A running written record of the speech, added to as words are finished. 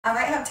I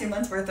might have 2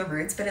 months worth of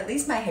roots, but at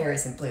least my hair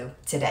isn't blue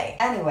today.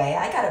 Anyway,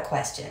 I got a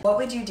question. What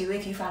would you do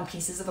if you found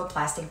pieces of a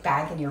plastic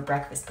bag in your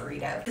breakfast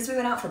burrito? Because we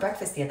went out for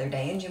breakfast the other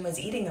day and Jim was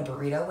eating a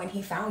burrito when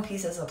he found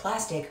pieces of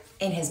plastic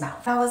in his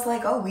mouth. I was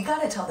like, oh, we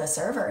gotta tell the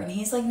server. And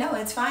he's like, no,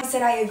 it's fine. I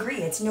said, I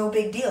agree, it's no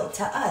big deal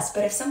to us,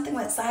 but if something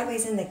went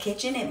sideways in the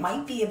kitchen, it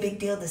might be a big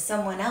deal to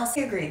someone else.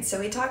 He agreed. So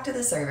we talked to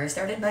the server,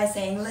 started by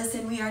saying,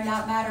 listen, we are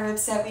not mad or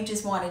upset. We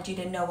just wanted you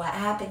to know what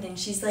happened. And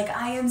she's like,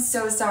 I am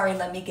so sorry.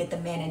 Let me get the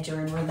manager.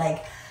 And we're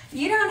like,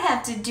 you don't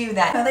have to do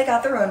that. Now, they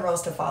got their own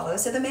rules to follow,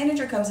 so the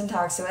manager comes and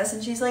talks to us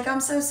and she's like, I'm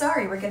so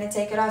sorry, we're gonna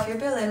take it off your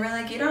bill. And we're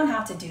like, you don't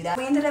have to do that.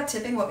 We ended up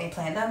tipping what we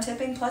planned on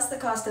tipping plus the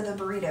cost of the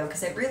burrito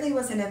because it really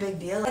wasn't a big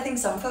deal. I think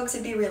some folks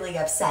would be really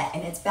upset,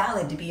 and it's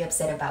valid to be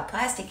upset about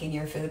plastic in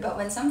your food, but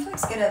when some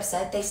folks get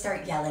upset, they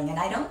start yelling, and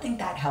I don't think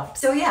that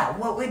helps. So yeah,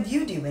 what would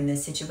you do in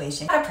this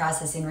situation? How to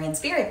process and rinse.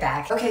 Be right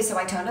back. Okay, so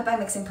I toned up by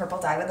mixing purple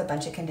dye with a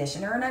bunch of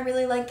conditioner, and I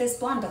really like this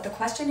blonde, but the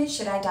question is,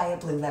 should I dye it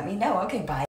blue? Let me know. Okay, bye.